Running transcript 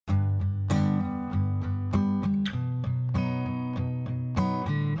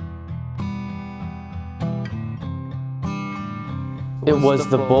It was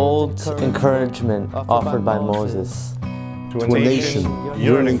the bold encouragement offered by Moses to a nation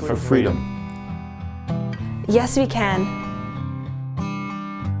yearning for freedom. Yes, we can.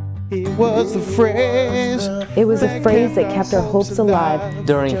 It was the phrase. It was a phrase that kept our hopes alive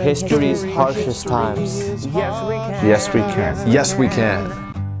during history's harshest times. Yes, we can. Yes, we can. Yes, we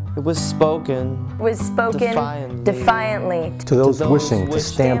can. It was spoken Defiantly. To those wishing to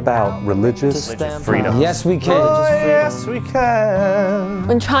stamp out religious freedom. Yes, we can. Oh, yes, we can.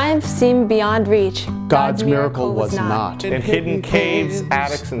 When triumph seemed beyond reach, God's miracle was not. In hidden caves,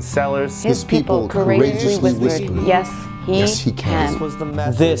 attics, and cellars, His people courageously whispered, yes, he can. This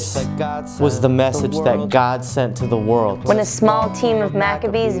was the message that God sent to the world. When a small team of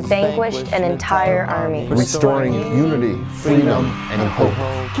Maccabees vanquished an entire army. Restoring unity, freedom, and hope.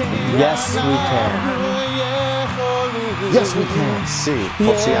 Yes, we can. Yes, we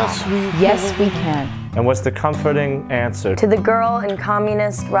can. Yes, we can. and was the comforting answer To the girl in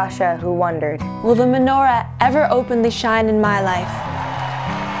communist Russia who wondered, will the menorah ever openly shine in my life?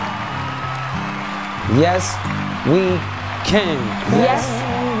 Yes, we can. yes,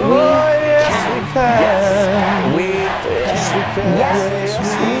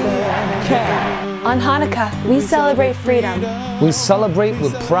 On Hanukkah, we celebrate freedom. We celebrate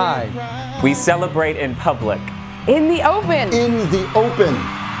with pride. We celebrate in public. In the open. In the open.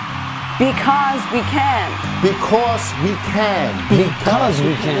 Because we can. Because we can. Because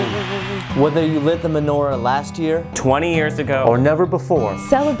we can. Whether you lit the menorah last year, 20 years ago, or never before,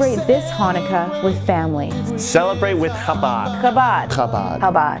 Celebrate this Hanukkah with family. celebrate with Chabad. Chabad. Chabad.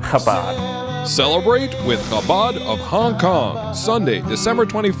 Chabad. Chabad. Celebrate with Chabad of Hong Kong, Sunday, December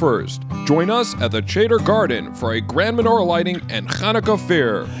 21st. Join us at the Chater Garden for a grand menorah lighting and Hanukkah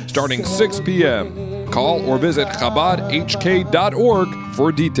fair starting 6 p.m. Call or visit chabadhk.org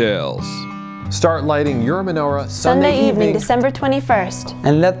for details. Start lighting your menorah Sunday evening, December 21st.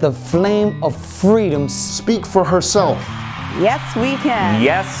 and let the flame of freedom Speak for herself. Yes, we can.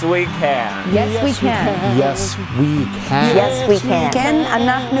 Yes, we can. Yes, we can. Yes, we can. Yes, we can. כן,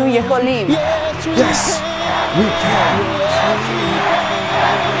 אנחנו יכולים. Yes, we can.